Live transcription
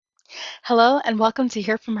Hello, and welcome to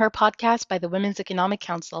Hear From Her podcast by the Women's Economic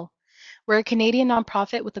Council. We're a Canadian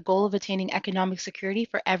nonprofit with the goal of attaining economic security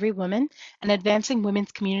for every woman and advancing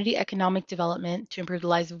women's community economic development to improve the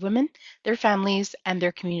lives of women, their families, and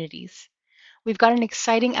their communities. We've got an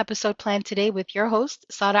exciting episode planned today with your host,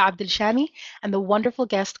 Sara Abdelshami, and the wonderful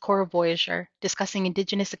guest, Cora Voyager, discussing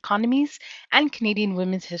Indigenous economies and Canadian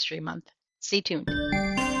Women's History Month. Stay tuned.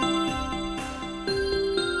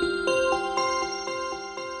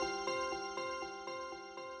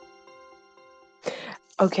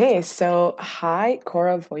 Okay, so hi,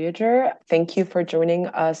 Cora Voyager. Thank you for joining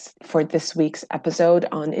us for this week's episode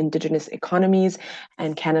on Indigenous economies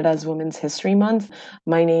and Canada's Women's History Month.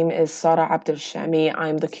 My name is Sara Abdelshami.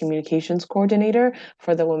 I'm the communications coordinator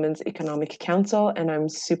for the Women's Economic Council, and I'm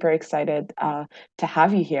super excited to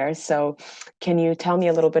have you here. So, can you tell me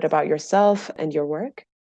a little bit about yourself and your work?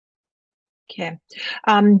 Okay.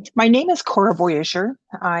 My name is Cora Voyager.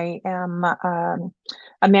 I am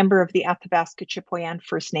a member of the Athabasca Chipewyan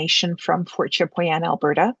First Nation from Fort Chipewyan,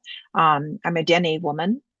 Alberta. I'm a Dene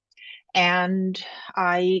woman, and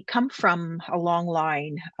I come from a long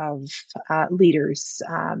line of leaders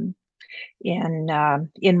in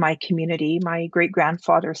my community. My great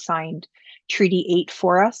grandfather signed Treaty 8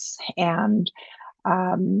 for us, and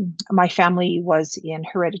my family was in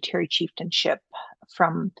hereditary chieftainship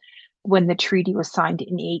from when the treaty was signed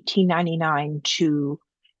in 1899 to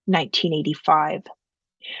 1985.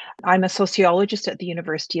 I'm a sociologist at the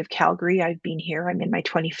University of Calgary. I've been here. I'm in my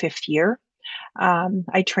 25th year.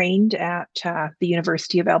 I trained at the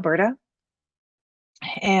University of Alberta,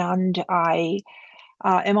 and I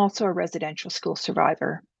am also a residential school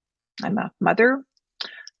survivor. I'm a mother,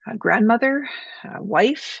 a grandmother, a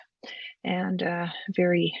wife, and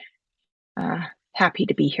very happy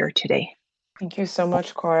to be here today. Thank you so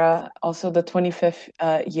much, Cora. Also, the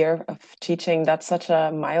 25th year of teaching, that's such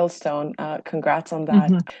a milestone. Congrats on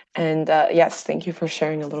that. Mm-hmm. And yes, thank you for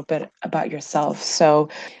sharing a little bit about yourself. So,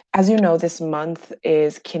 as you know, this month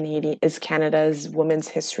is Canada's Women's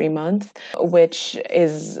History Month, which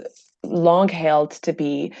is long hailed to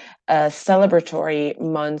be a celebratory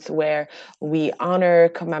month where we honor,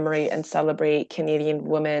 commemorate, and celebrate Canadian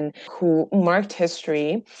women who marked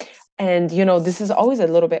history. And, this is always a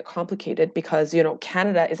little bit complicated because,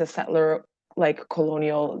 Canada is a settler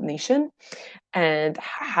colonial nation and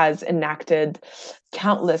has enacted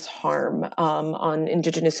countless harm on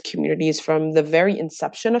Indigenous communities from the very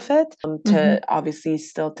inception of it to obviously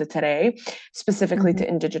still to today, specifically to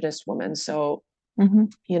Indigenous women. So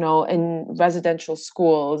in residential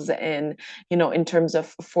schools and, in terms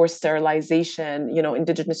of forced sterilization,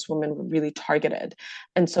 Indigenous women were really targeted.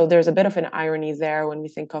 And so there's a bit of an irony there when we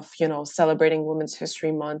think of, celebrating Women's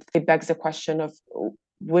History Month. It begs the question of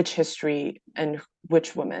which history and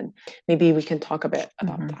which women. Maybe we can talk a bit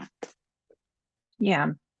about that. Yeah.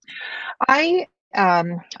 I'd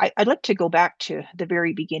like to go back to the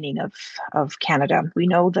very beginning of Canada. We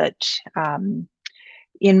know that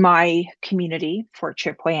in my community, Fort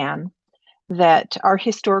Chipewyan, that our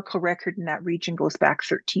historical record in that region goes back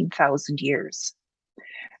 13,000 years.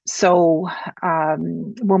 So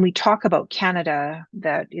when we talk about Canada,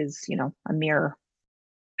 that is, a mere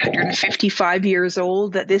 155 years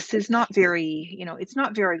old, that this is not very, it's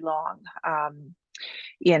not very long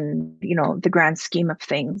in, the grand scheme of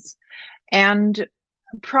things. And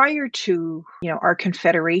prior to, our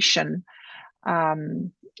confederation,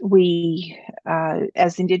 we,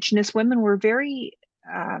 as Indigenous women, were very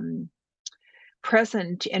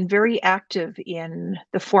present and very active in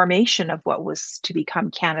the formation of what was to become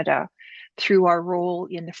Canada through our role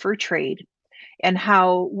in the fur trade, and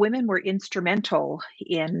how women were instrumental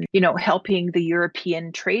in, helping the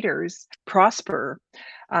European traders prosper.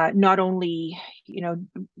 Not only,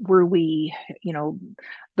 were we,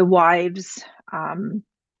 the wives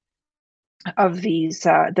of these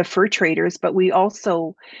the fur traders, but we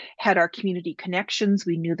also had our community connections.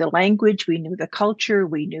 We knew the language, we knew the culture,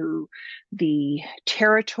 we knew the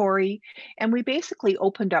territory, and we basically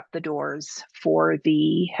opened up the doors for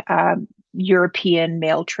the European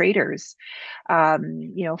male traders.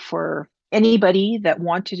 For anybody that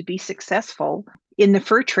wanted to be successful in the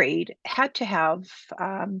fur trade had to have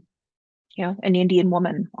an Indian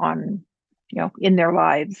woman on in their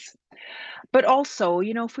lives. But also,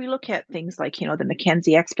 if we look at things like, the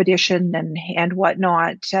Mackenzie expedition and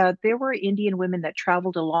whatnot, there were Indian women that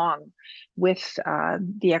traveled along with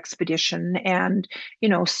the expedition and,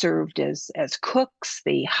 served as cooks.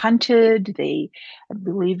 They hunted. I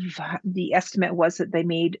believe the estimate was that they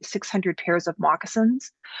made 600 pairs of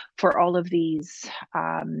moccasins for all of these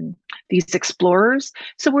explorers.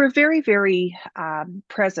 So we're very, very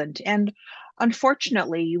present. And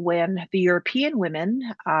unfortunately, when the European women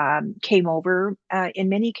came over, in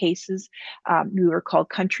many cases, we were called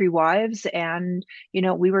country wives, and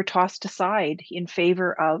we were tossed aside in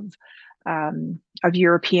favor of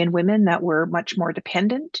European women that were much more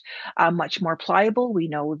dependent, much more pliable. We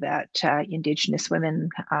know that Indigenous women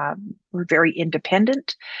were very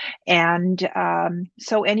independent, and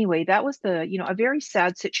so anyway, that was a very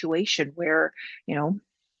sad situation where you know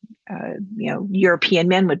European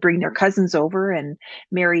men would bring their cousins over and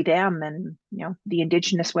marry them, and the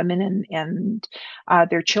Indigenous women and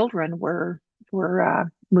their children were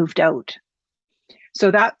moved out.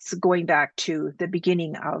 So that's going back to the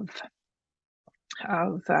beginning of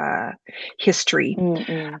history,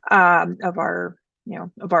 of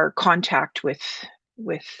our contact with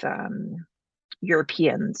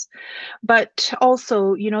Europeans. But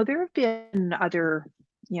also, there have been other,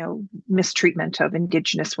 mistreatment of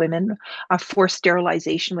Indigenous women. Forced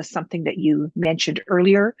sterilization was something that you mentioned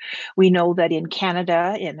earlier. We know that in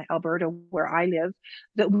Canada, in Alberta, where I live,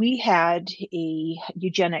 that we had a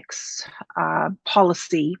eugenics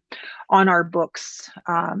policy on our books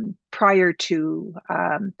prior to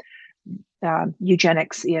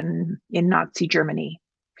eugenics in Nazi Germany.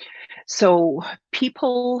 So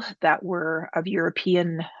people that were of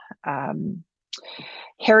European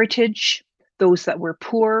heritage, those that were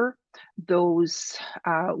poor, those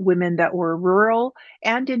women that were rural,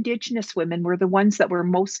 and Indigenous women were the ones that were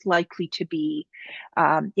most likely to be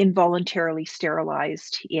involuntarily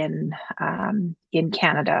sterilized in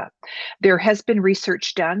Canada. There has been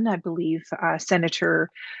research done, I believe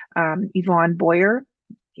Senator Yvonne Boyer,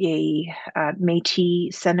 a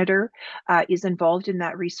Métis senator, is involved in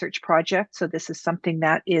that research project. So this is something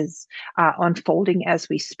that is unfolding as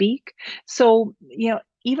we speak. So,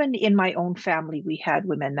 even in my own family, we had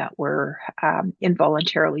women that were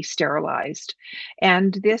involuntarily sterilized.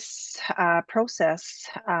 And this process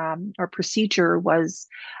or procedure was,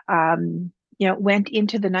 went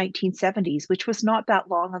into the 1970s, which was not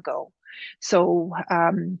that long ago. So,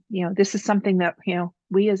 this is something that,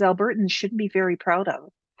 we as Albertans shouldn't be very proud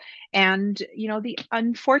of. And, the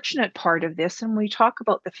unfortunate part of this, and we talk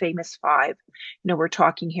about the famous five, we're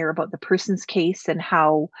talking here about the Persons case and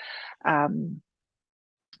how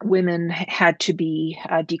women had to be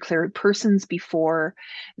declared persons before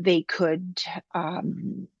they could,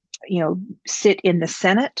 sit in the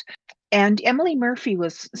Senate. And Emily Murphy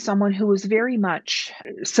was someone who was very much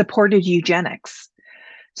supported eugenics.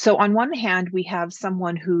 So on one hand, we have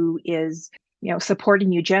someone who is,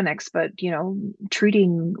 supporting eugenics, but,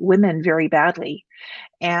 treating women very badly.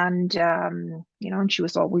 And, and she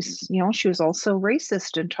was always, she was also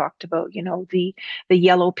racist and talked about, the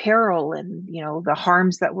yellow peril and, the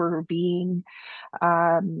harms that were being,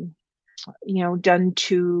 done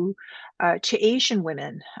to Asian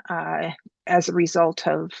women as a result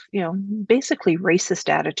of, basically racist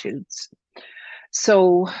attitudes.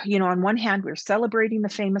 So, on one hand, we're celebrating the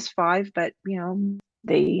famous five, but,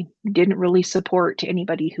 they didn't really support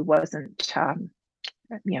anybody who wasn't, a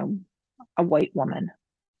white woman.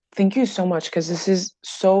 Thank you so much, because this is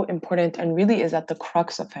so important and really is at the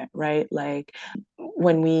crux of it, right? Like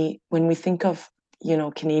when we think of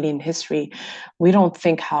Canadian history, we don't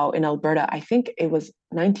think how in Alberta, I think it was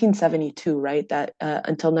 1972, right? That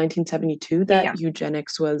until 1972, that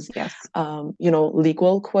eugenics was, yes,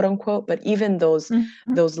 legal, quote unquote. But even those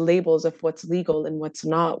labels of what's legal and what's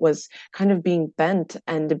not was kind of being bent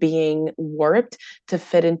and being warped to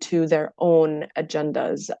fit into their own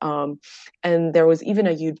agendas. And there was even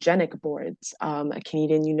a eugenic boards, a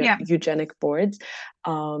Canadian eugenic boards,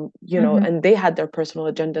 and they had their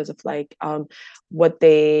personal agendas of like what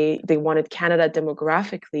they wanted Canada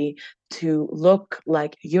demographically to look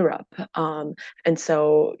like Europe. And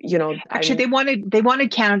so, actually they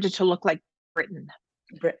wanted Canada to look like Britain.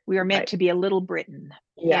 We are meant to be a little Britain.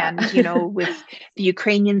 Yeah. And, with the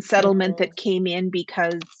Ukrainian settlement that came in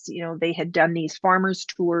because, they had done these farmers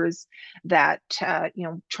tours that,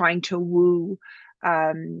 trying to woo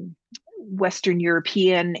Western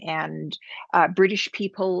European and British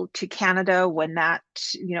people to Canada. When that,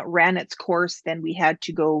 ran its course, then we had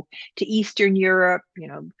to go to Eastern Europe.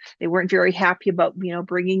 They weren't very happy about,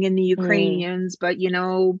 bringing in the Ukrainians, but,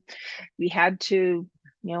 we had to,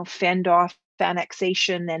 fend off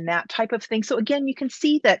annexation and that type of thing. So again, you can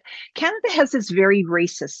see that Canada has this very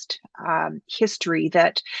racist history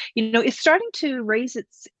that, is starting to raise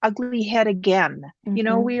its ugly head again.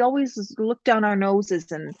 We always look down our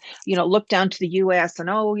noses and, look down to the US and,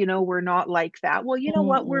 oh, we're not like that. Well, you know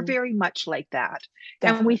what? We're very much like that.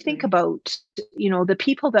 And we think Definitely. about, the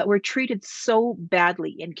people that were treated so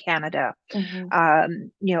badly in Canada,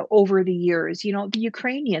 over the years, the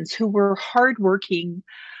Ukrainians who were hardworking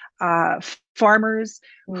farmers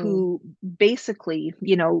who basically,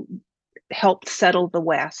 helped settle the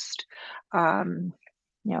West.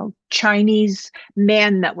 Chinese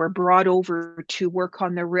men that were brought over to work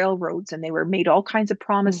on the railroads, and they were made all kinds of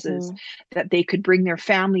promises that they could bring their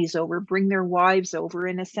families over, bring their wives over,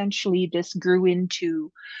 and essentially this grew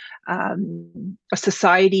into a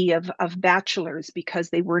society of bachelors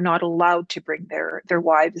because they were not allowed to bring their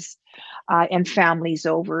wives and families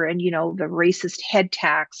over, and the racist head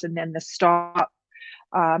tax, and then the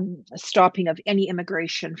stopping of any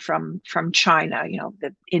immigration from China,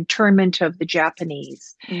 the internment of the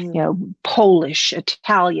Japanese, Polish,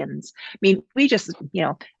 Italians. I mean, we just,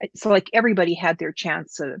 it's like everybody had their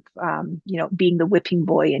chance of, being the whipping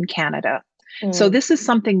boy in Canada. So this is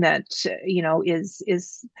something that,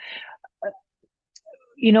 is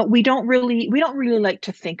we don't really like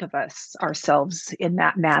to think of ourselves in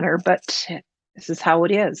that manner, but this is how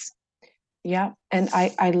it is. Yeah. And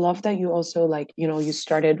I love that you also you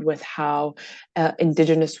started with how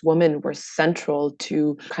Indigenous women were central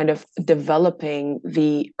to kind of developing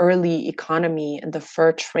the early economy and the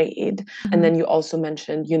fur trade. And then you also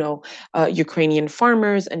mentioned, Ukrainian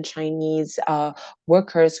farmers and Chinese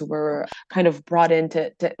workers who were kind of brought in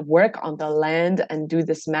to work on the land and do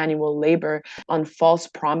this manual labor on false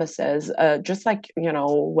promises. Just like,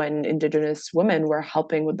 when Indigenous women were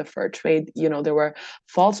helping with the fur trade, there were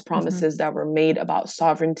false promises that were made about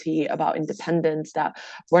sovereignty, about independence that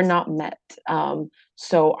were not met.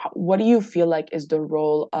 So what do you feel like is the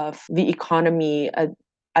role of the economy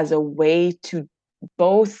as a way to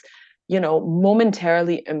both,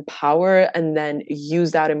 momentarily empower and then use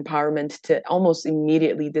that empowerment to almost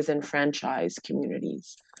immediately disenfranchise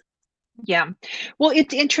communities? Yeah. Well,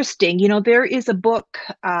 it's interesting. There is a book,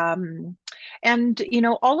 and,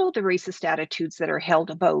 all of the racist attitudes that are held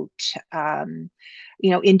about,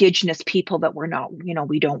 Indigenous people, that we're not,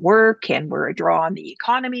 we don't work and we're a draw on the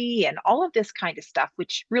economy and all of this kind of stuff,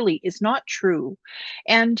 which really is not true.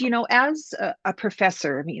 And, as a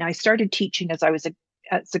professor, I mean, I started teaching as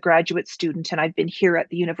a graduate student, and I've been here at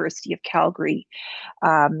the University of Calgary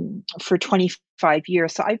for 25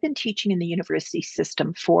 years. So I've been teaching in the university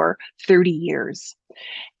system for 30 years.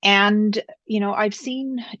 And I've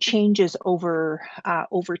seen changes over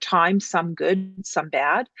time, some good, some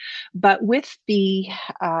bad. But with the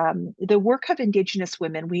work of Indigenous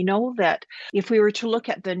women, we know that if we were to look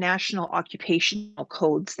at the national occupational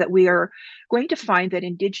codes, that we are going to find that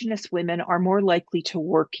Indigenous women are more likely to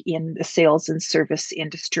work in the sales and service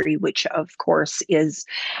industry, which of course is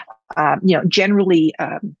generally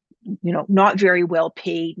not very well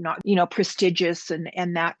paid, not prestigious,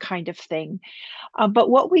 and that kind of thing.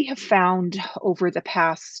 But what we have found over the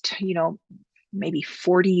past maybe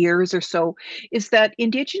 40 years or so is that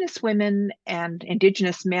Indigenous women and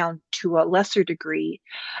Indigenous men, to a lesser degree,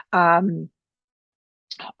 are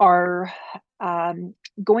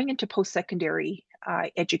going into post-secondary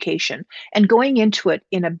education and going into it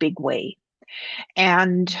in a big way.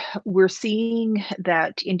 And we're seeing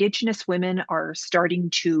that Indigenous women are starting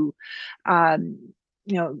to,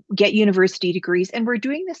 get university degrees. And we're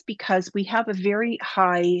doing this because we have a very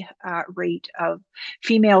high rate of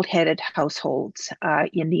female-headed households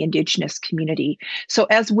in the Indigenous community. So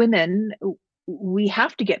as women, we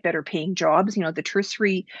have to get better paying jobs. The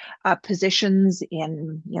tertiary positions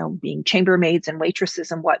in, being chambermaids and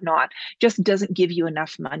waitresses and whatnot just doesn't give you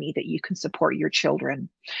enough money that you can support your children.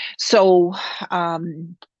 So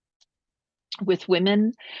with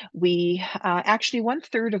women, we actually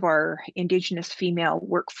 1/3 of our Indigenous female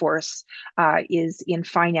workforce is in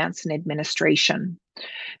finance and administration.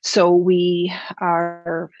 So we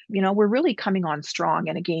are, we're really coming on strong.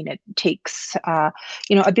 And again, it takes, a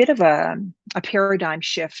bit of a paradigm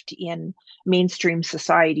shift in mainstream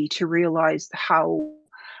society to realize how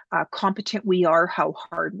competent we are, how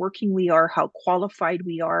hardworking we are, how qualified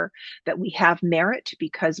we are, that we have merit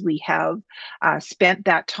because we have spent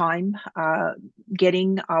that time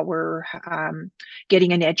getting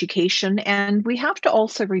getting an education. And we have to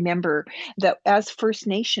also remember that as First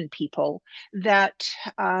Nation people, that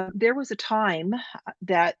there was a time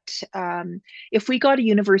that if we got a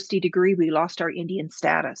university degree, we lost our Indian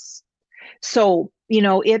status. So,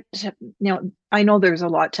 I know there's a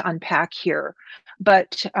lot to unpack here,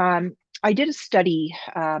 but I did a study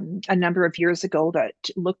a number of years ago that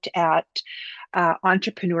looked at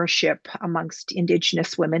entrepreneurship amongst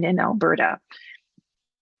Indigenous women in Alberta.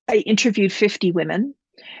 I interviewed 50 women,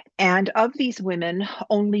 and of these women,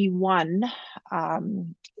 only one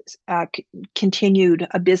um, continued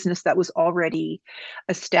a business that was already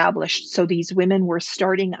established. So these women were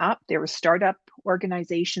starting up, there were startup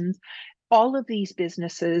organizations. All of these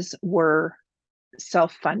businesses were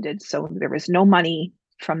self-funded, so there was no money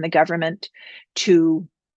from the government to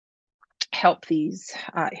help these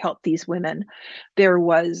women. There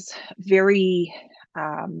was very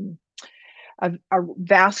a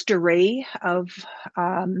vast array of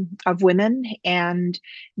women, and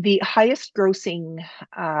the highest grossing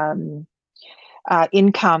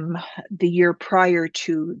income the year prior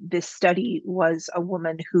to this study was a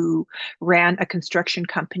woman who ran a construction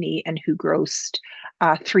company and who grossed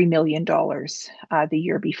 $3 million the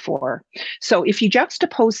year before. So if you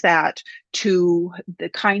juxtapose that to the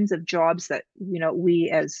kinds of jobs that we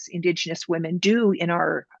as Indigenous women do in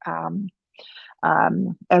our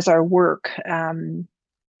as our work,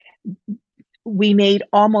 we made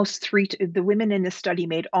the women in the study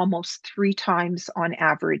made almost 3 times on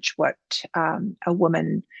average what a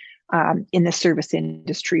woman in the service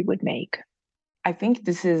industry would make. I think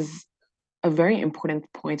this is a very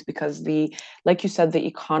important point because like you said, the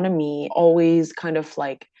economy always kind of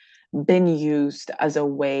like been used as a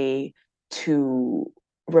way to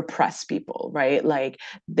repress people, right? Like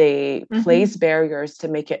they place barriers to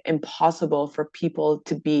make it impossible for people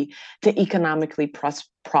to economically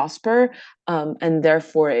prosper, and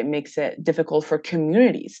therefore it makes it difficult for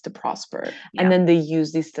communities to prosper. Yeah. And then they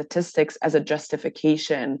use these statistics as a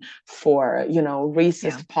justification for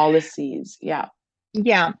racist policies. Yeah.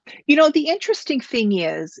 Yeah. The interesting thing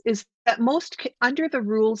is that under the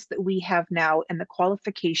rules that we have now and the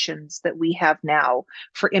qualifications that we have now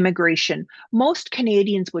for immigration, most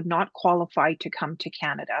Canadians would not qualify to come to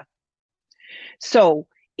Canada. So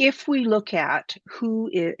if we look at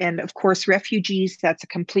and of course, refugees, that's a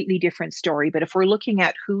completely different story. But if we're looking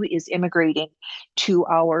at who is immigrating to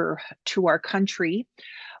our country,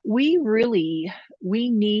 we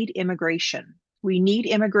need immigration. We need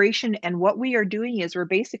immigration, and what we are doing is we're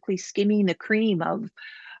basically skimming the cream of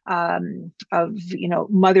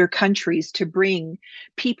mother countries to bring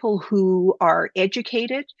people who are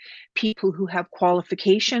educated, people who have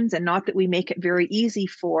qualifications, and not that we make it very easy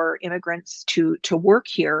for immigrants to work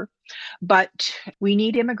here, but we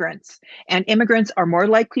need immigrants, and immigrants are more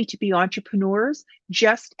likely to be entrepreneurs,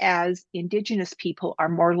 just as Indigenous people are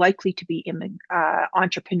more likely to be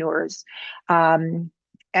entrepreneurs.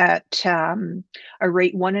 At a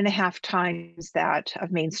rate 1.5 times that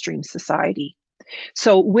of mainstream society.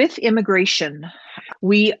 So with immigration,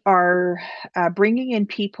 we are bringing in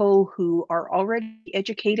people who are already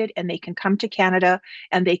educated, and they can come to Canada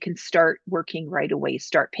and they can start working right away,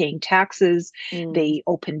 start paying taxes. They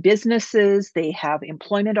open businesses, they have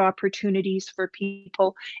employment opportunities for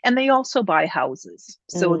people, and they also buy houses.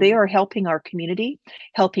 So they are helping our community,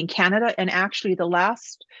 helping Canada. And actually the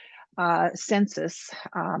last census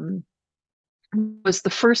was the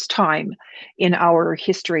first time in our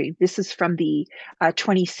history. This is from the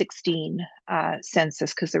 2016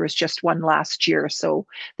 census, because there was just one last year. So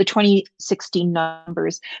the 2016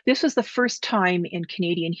 numbers, this was the first time in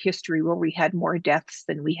Canadian history where we had more deaths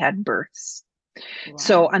than we had births. Wow.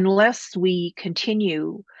 So unless we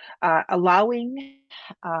continue allowing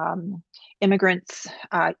immigrants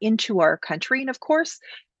into our country, and of course,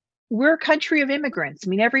 we're a country of immigrants. I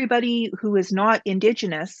mean, everybody who is not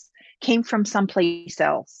Indigenous came from someplace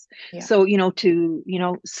else. Yeah. So, to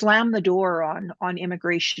slam the door on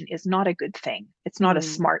immigration is not a good thing. It's not a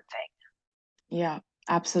smart thing. Yeah,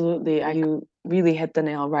 absolutely. You really hit the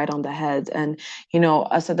nail right on the head. And,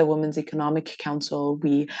 us at the Women's Economic Council,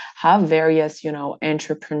 we have various,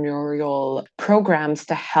 entrepreneurial programs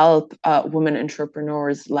to help women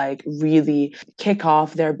entrepreneurs like really kick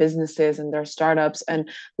off their businesses and their startups. And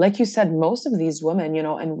like you said, most of these women,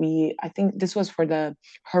 and I think this was for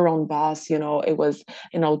Her Own Boss, it was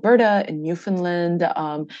in Alberta, in Newfoundland,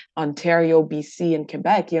 Ontario, BC, and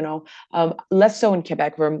Quebec, less so in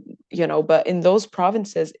Quebec, where, but in those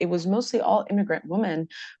provinces, it was mostly all immigrant women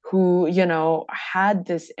who, had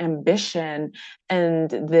this ambition and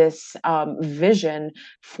this vision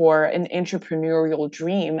for an entrepreneurial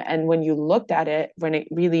dream. And when you looked at it, what it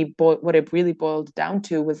really boiled down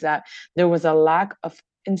to was that there was a lack of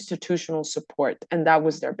institutional support, and that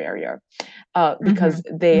was their barrier. Because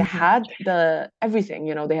they had everything,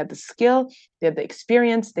 they had the skill, they had the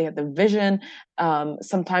experience, they had the vision,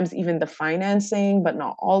 sometimes even the financing, but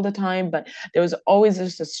not all the time. But there was always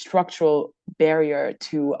just a structural barrier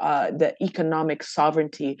to the economic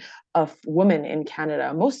sovereignty of women in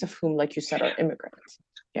Canada, most of whom, like you said, are immigrants.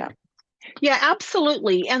 Yeah,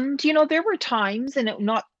 absolutely. And there were times, and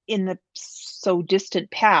not in the so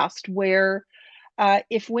distant past, where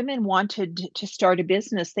if women wanted to start a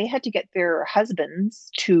business, they had to get their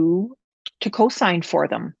husbands to co-sign for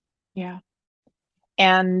them. Yeah.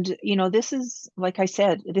 And this is, like I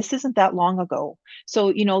said, this isn't that long ago.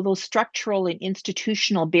 So those structural and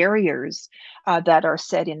institutional barriers that are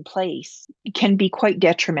set in place can be quite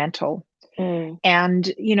detrimental.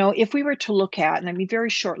 And if we were to look at, and I mean, very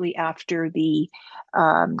shortly after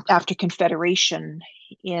after Confederation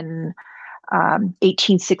in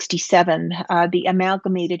 1867, the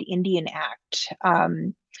Amalgamated Indian Act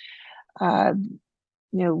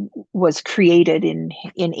was created in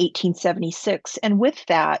 1876, and with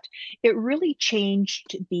that, it really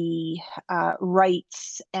changed the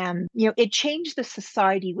rights, and it changed the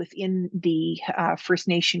society within the First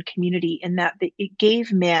Nation community, in that it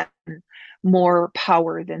gave men more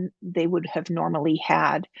power than they would have normally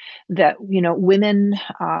had. That women,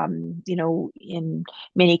 in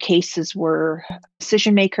many cases, were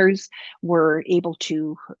decision makers, were able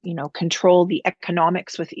to control the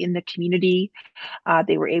economics within the community.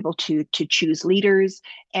 They were able to choose leaders,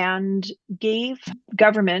 and gave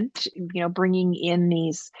government, bringing in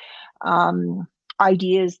these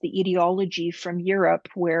ideas, the ideology from Europe,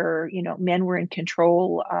 where men were in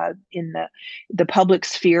control in the public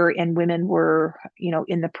sphere, and women were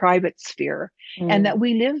in the private sphere, and that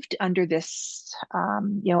we lived under this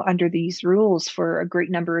under these rules for a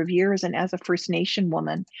great number of years. And as a First Nation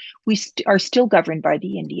woman, we are still governed by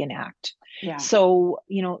the Indian Act. Yeah. So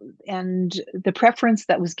and the preference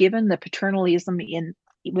that was given, the paternalism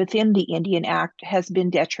within the Indian Act, has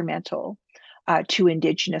been detrimental to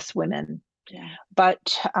Indigenous women. Yeah.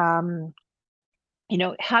 But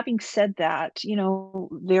having said that,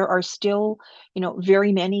 there are still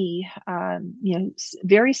very many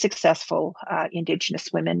very successful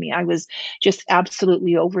Indigenous women. I mean, I was just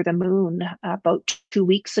absolutely over the moon about 2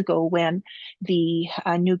 weeks ago when the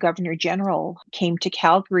new Governor General came to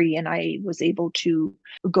Calgary, and I was able to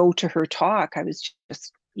go to her talk. I was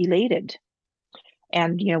just elated.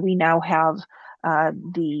 And we now have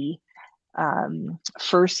the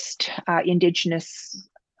first Indigenous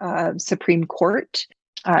Supreme Court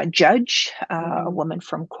judge, a woman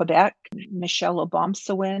from Quebec, Michelle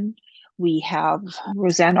Obomsawin. We have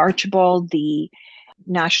Roseanne Archibald, the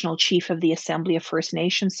National Chief of the Assembly of First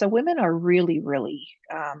Nations. So women are really, really,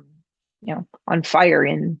 on fire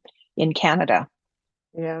in Canada.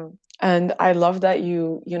 Yeah. And I love that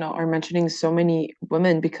you are mentioning so many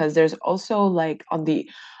women, because there's also, like, on the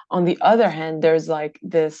other hand, there's like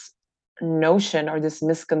this notion or this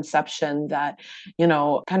misconception that,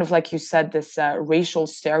 kind of like you said, this racial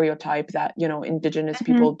stereotype that, Indigenous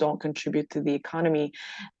people don't contribute to the economy.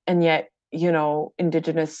 And yet,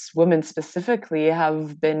 Indigenous women specifically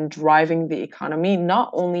have been driving the economy, not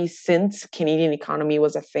only since Canadian economy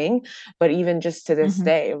was a thing, but even just to this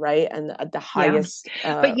day, right? And at the highest.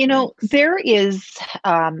 But there is,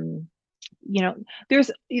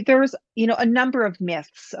 there's a number of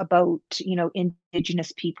myths about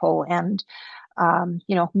Indigenous people, and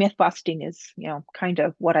myth busting is kind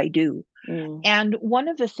of what I do. And one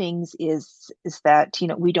of the things is that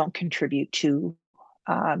we don't contribute to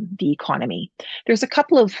the economy. There's a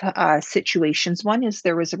couple of situations. One is,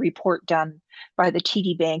 there was a report done by the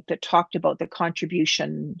TD Bank that talked about the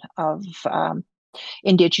contribution of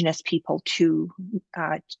Indigenous people to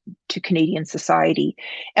Canadian society.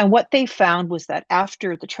 And what they found was that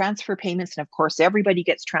after the transfer payments, and of course everybody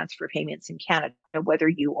gets transfer payments in Canada, whether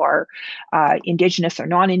you are Indigenous or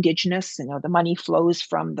non-Indigenous, the money flows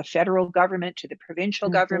from the federal government to the provincial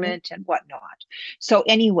government and whatnot. So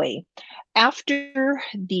anyway, after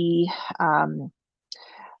the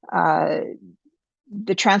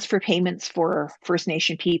transfer payments for First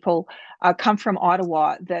Nation people come from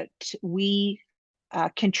Ottawa, that we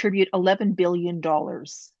contribute $11 billion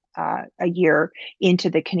a year into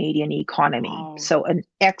the Canadian economy. Wow. So an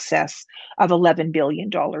excess of $11 billion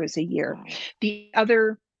a year. Wow. The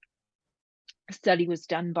other study was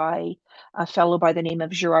done by a fellow by the name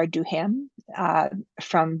of Gerard Duhem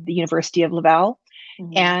from the University of Laval.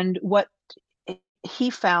 And what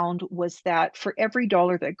he found was that for every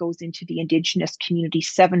dollar that goes into the Indigenous community,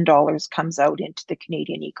 $7 comes out into the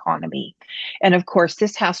Canadian economy. And of course,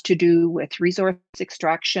 this has to do with resource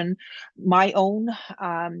extraction. My own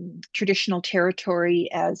traditional territory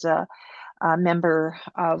as a member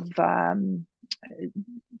of the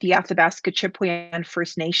Athabasca Chipewyan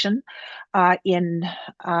First Nation in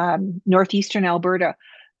northeastern Alberta.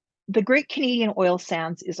 The Great Canadian Oil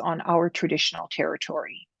Sands is on our traditional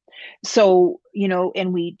territory. So,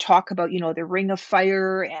 and we talk about, the Ring of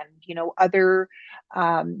Fire and, other,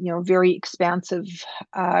 very expansive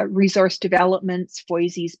resource developments,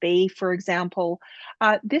 Foyes's Bay, for example.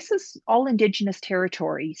 This is all Indigenous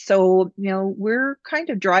territory. So, we're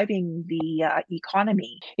kind of driving the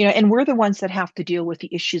economy, and we're the ones that have to deal with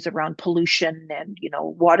the issues around pollution and,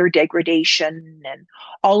 water degradation and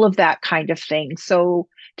all of that kind of thing. So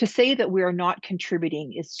to say that we are not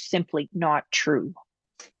contributing is simply not true.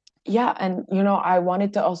 Yeah, and I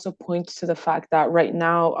wanted to also point to the fact that right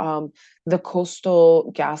now, the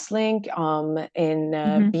Coastal Gas Link in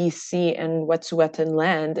BC and Wet'suwet'en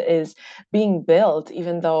land is being built,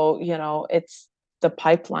 even though it's the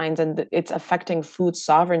pipelines and it's affecting food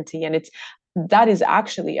sovereignty, and that is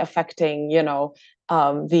actually affecting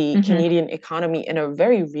the Canadian economy in a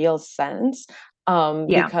very real sense.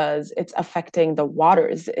 Yeah. Because it's affecting the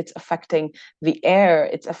waters, it's affecting the air,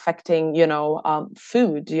 it's affecting,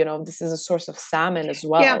 food. This is a source of salmon as Yeah,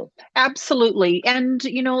 well. absolutely. And,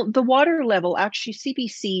 the water level, actually,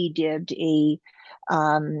 CBC did a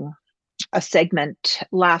segment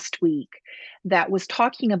last week that was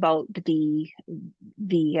talking about the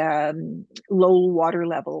low water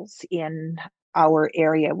levels in our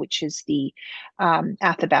area, which is the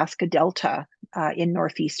Athabasca Delta in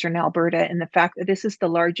northeastern Alberta, and the fact that this is the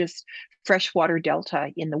largest freshwater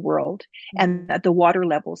delta in the world, and that the water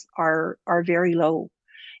levels are very low.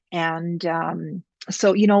 And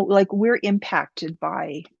so like we're impacted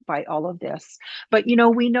by all of this, but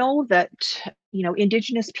we know that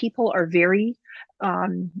Indigenous people are very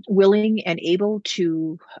willing and able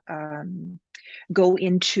to go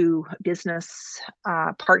into business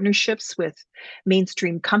partnerships with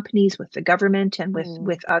mainstream companies, with the government, and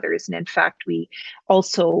with others. And in fact, we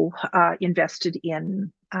also invested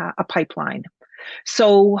in a pipeline.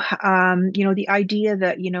 So the idea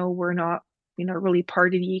that we're not really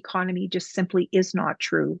part of the economy just simply is not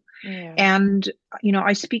true. Yeah. And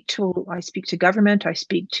I speak to government, I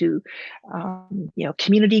speak to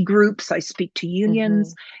community groups, I speak to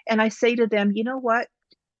unions, and I say to them, you know what,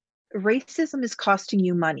 racism is costing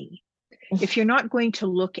you money. If you're not going to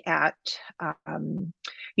look at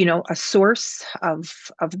a source of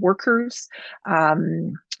workers,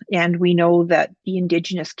 and we know that the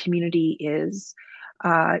Indigenous community is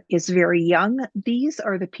very young, these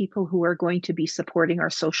are the people who are going to be supporting our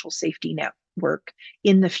social safety network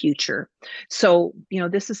in the future. So,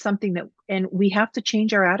 this is something that, and we have to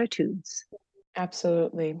change our attitudes.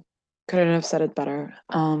 Absolutely. Couldn't have said it better.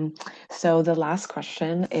 So the last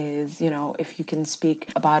question is, if you can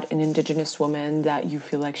speak about an Indigenous woman that you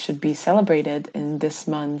feel like should be celebrated in this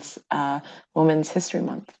month's Women's History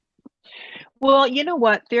Month. Well, you know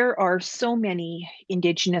what? There are so many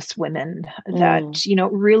Indigenous women that,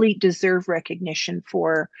 really deserve recognition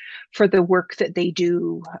for the work that they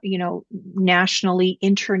do, nationally,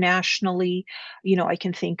 internationally. I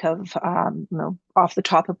can think of, off the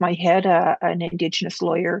top of my head, an Indigenous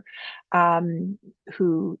lawyer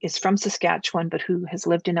who is from Saskatchewan, but who has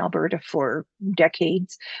lived in Alberta for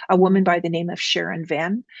decades, a woman by the name of Sharon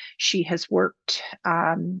Venn. She has worked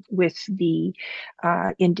with the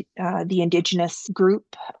Indigenous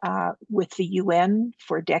group with the UN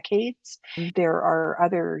for decades. There are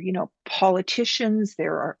other, politicians,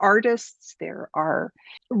 there are artists, there are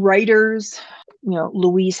writers,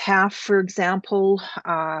 Louise Half, for example,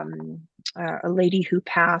 a lady who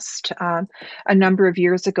passed a number of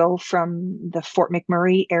years ago from the Fort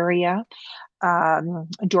McMurray area.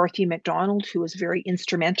 Dorothy MacDonald, who was very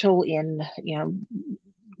instrumental in,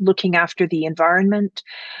 looking after the environment.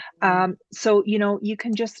 So,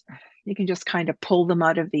 you can just kind of pull them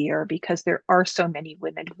out of the air, because there are so many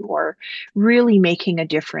women who are really making a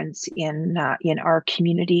difference in our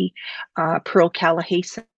community. Pearl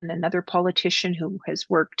Callahason, another politician who has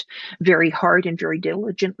worked very hard and very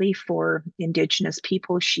diligently for Indigenous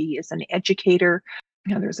people. She is an educator.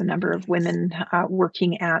 There's a number of women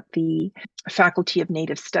working at the Faculty of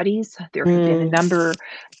Native Studies. There have been a number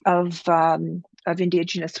of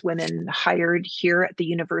Indigenous women hired here at the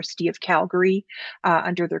University of Calgary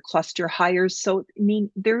under their cluster hires. So, I mean,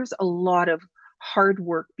 there's a lot of hard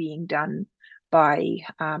work being done by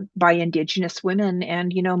Indigenous women.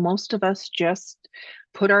 And, most of us just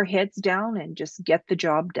put our heads down and just get the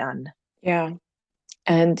job done. Yeah.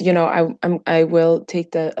 And I will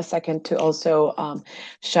take a second to also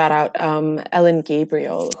shout out Ellen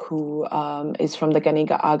Gabriel, who is from the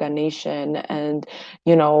Ganiga Nation, and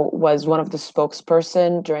was one of the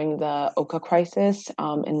spokesperson during the Oka crisis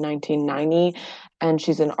in 1990. And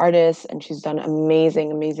she's an artist, and she's done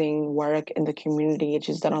amazing work in the community.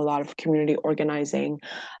 She's done a lot of community organizing.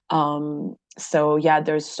 So yeah,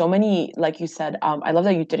 there's so many, like you said. I love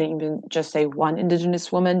that you didn't even just say one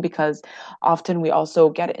Indigenous woman, because often we also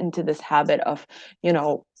get into this habit of,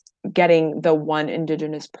 getting the one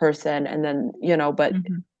Indigenous person, and then, but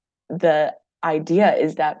the idea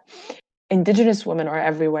is that Indigenous women are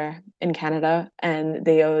everywhere in Canada, and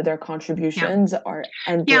their Yeah. contributions are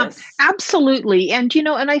Yeah, endless. absolutely. And,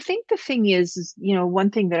 and I think the thing is, one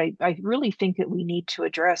thing that I really think that we need to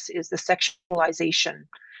address is the sexualization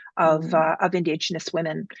Mm, of Indigenous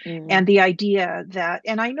women, mm, and the idea that,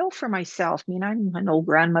 and I know for myself, I mean, I'm an old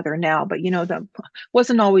grandmother now, but that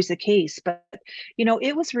wasn't always the case. But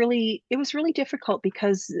it was really difficult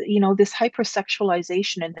because this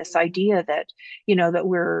hypersexualization and this idea that that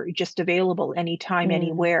we're just available anytime, mm,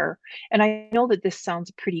 anywhere. And I know that this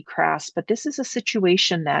sounds pretty crass, but this is a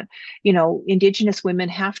situation that Indigenous women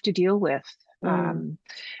have to deal with. mm.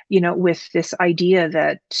 With this idea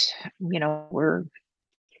that we're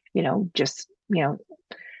just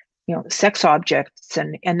sex objects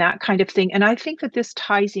and that kind of thing. And I think that this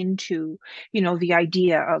ties into the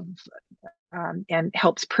idea of and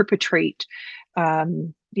helps perpetrate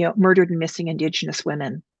murdered and missing Indigenous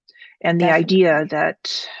women, and the idea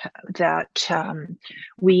Definitely. that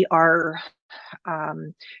we are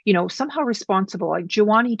somehow responsible. Like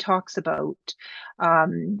Joanie talks about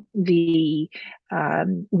the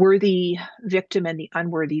worthy victim and the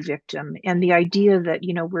unworthy victim, and the idea that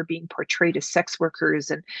we're being portrayed as sex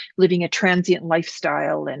workers and living a transient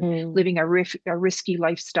lifestyle and Mm, living a risky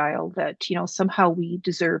lifestyle, that somehow we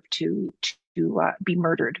deserve to be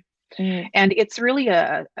murdered. mm, And it's really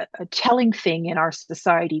a telling thing in our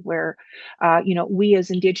society where, we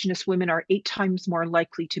as Indigenous women are 8 times more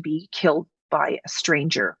likely to be killed by a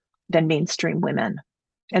stranger than mainstream women.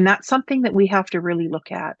 And that's something that we have to really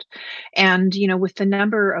look at. And, with the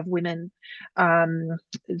number of women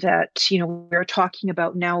that, we're talking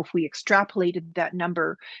about now, if we extrapolated that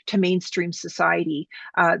number to mainstream society,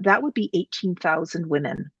 that would be 18,000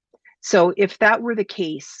 women. So if that were the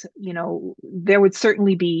case, there would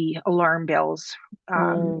certainly be alarm bells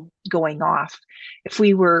mm, going off. If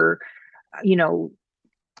we were, you know,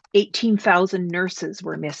 18,000 nurses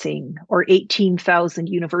were missing or 18,000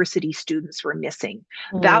 university students were missing,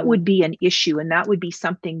 that would mm, be an issue. And that would be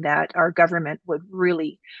something that our government would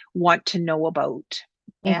really want to know about.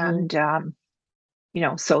 mhm.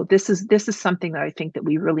 And, so this is something that I think that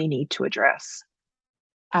we really need to address.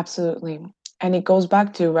 Absolutely. And it goes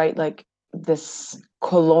back to, right, like this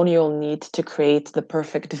colonial need to create the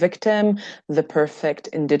perfect victim, the perfect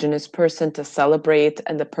Indigenous person to celebrate,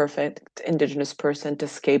 and the perfect Indigenous person to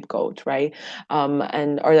scapegoat, right?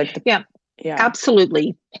 And or like Yeah. yeah.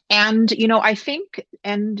 Absolutely. And, I think,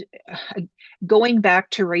 and going back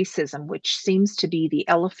to racism, which seems to be the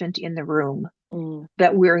elephant in the room, Mm,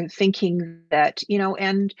 that we're thinking that,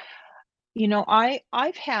 and,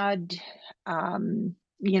 I've had, um,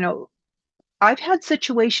 you know, I've had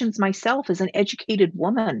situations myself as an educated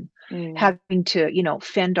woman mm. having to,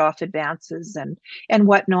 fend off advances and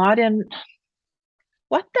whatnot. And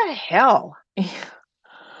what the hell?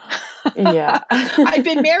 Yeah. I've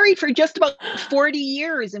been married for just about 40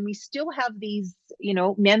 years and we still have these,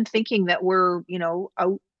 men thinking that we're,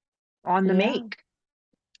 out on the Yeah. make.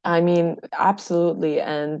 I mean, absolutely.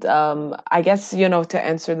 And I guess, to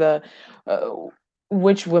answer the uh,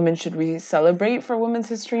 which women should we celebrate for Women's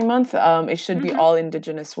History Month, it should be Hmm. all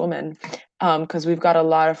Indigenous women, because we've got a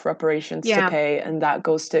lot of reparations to Yeah. pay, and that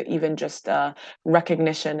goes to even just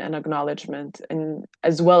recognition and acknowledgement, and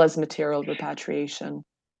as well as material repatriation.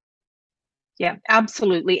 Yeah,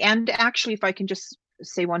 absolutely. And actually, if I can just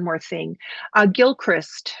say one more thing,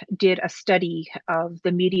 Gilchrist did a study of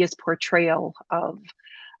the media's portrayal of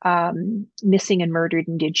missing and murdered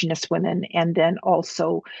Indigenous women, and then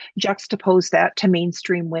also juxtapose that to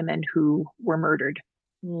mainstream women who were murdered.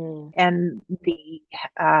 Mm, And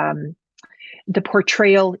um, the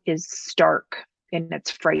portrayal is stark and it's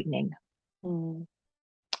frightening. mm.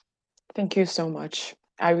 Thank you so much.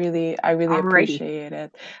 I really Alrighty. appreciate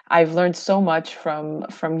it. I've learned so much from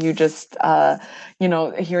you, just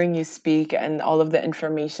hearing you speak and all of the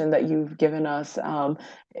information that you've given us.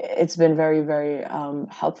 It's been very, very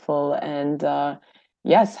helpful, and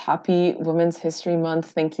Yes, happy Women's History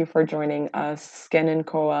Month. Thank you for joining us, Skin and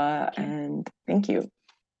Koa, Okay. and thank you.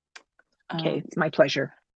 Okay, Um, it's my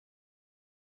pleasure.